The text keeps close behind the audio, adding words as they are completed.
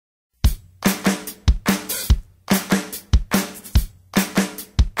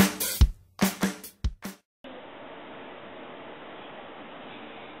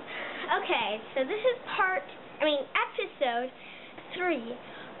episode 3.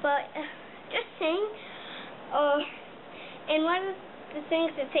 But just saying, and one of the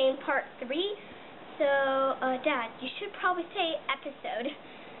things that's saying part 3. So, Dad, you should probably say episode.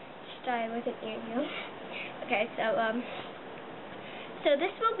 I wasn't near you. Okay, so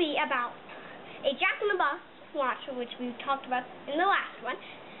this will be about a Jack-in-the-Box watch, which we talked about in the last one.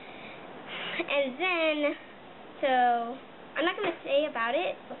 And then, so I'm not gonna say about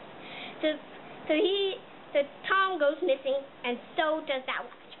it. So Tom goes missing, and so does that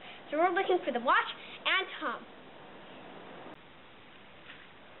watch. So we're looking for the watch and Tom.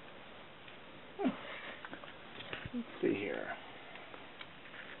 Let's see here.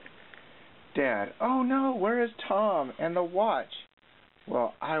 Dad, oh no, where is Tom and the watch?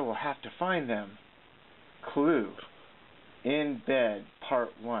 Well, I will have to find them. Clue. In bed, part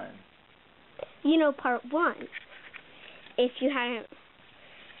 1. You know part 1. If you haven't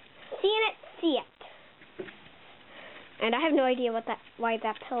seen it, see it. And I have no idea why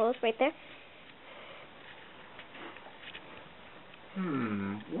that pillow is right there.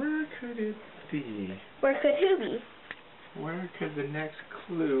 Where could it be? Where could who be? Where could the next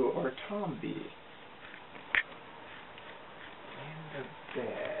clue or Tom be? In the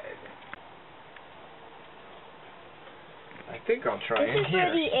bed. I think I'll try in here. This is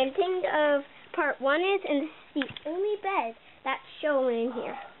where the ending of part 1 is, and this is the only bed that's shown in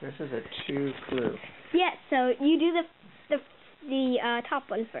here. This is a 2 clue. Yeah, so you do the top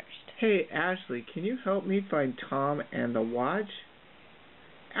one first. Hey, Ashley, can you help me find Tom and the watch?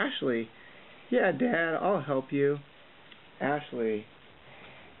 Ashley, yeah, Dad, I'll help you. Ashley,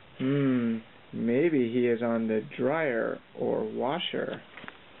 maybe he is on the dryer or washer.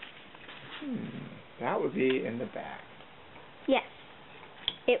 That would be in the back. Yes,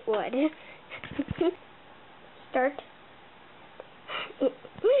 it would. Start.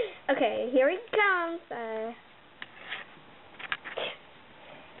 Okay, here he comes.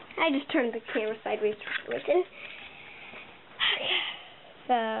 I just turned the camera sideways to listen. Okay,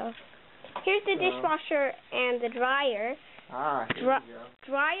 so here's the dishwasher and the dryer. Here we go.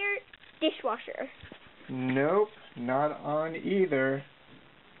 Dryer, dishwasher. Nope, not on either.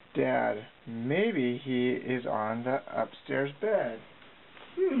 Dad, maybe he is on the upstairs bed.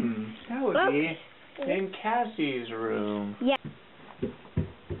 That would be in Cassie's room. Yeah.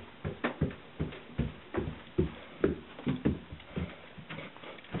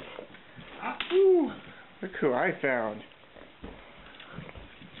 Look who I found.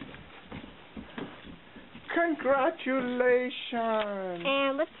 Congratulations!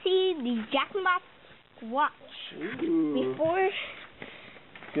 And let's see the Jack-in-the-Box watch. Ooh. Before...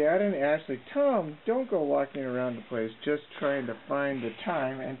 Dad and Ashley, Tom, don't go walking around the place just trying to find the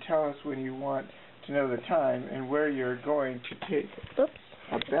time, and tell us when you want to know the time and where you're going to take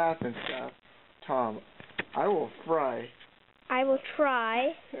a bath and stuff. Tom, I will try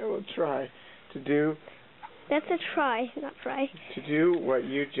to do... That's a try, not fry. To do what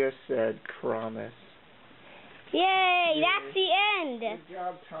you just said, promise. Yay, that's the end. Good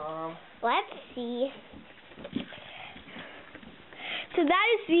job, Tom. Let's see. So that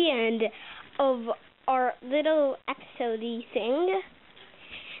is the end of our little episode-y thing.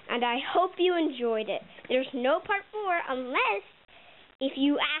 And I hope you enjoyed it. There's no part 4 unless if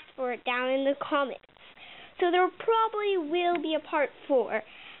you ask for it down in the comments. So there probably will be a part 4.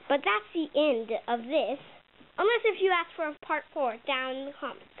 But that's the end of this. Unless if you ask for a part 4 down in the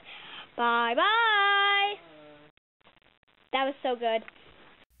comments. Bye-bye. That was so good.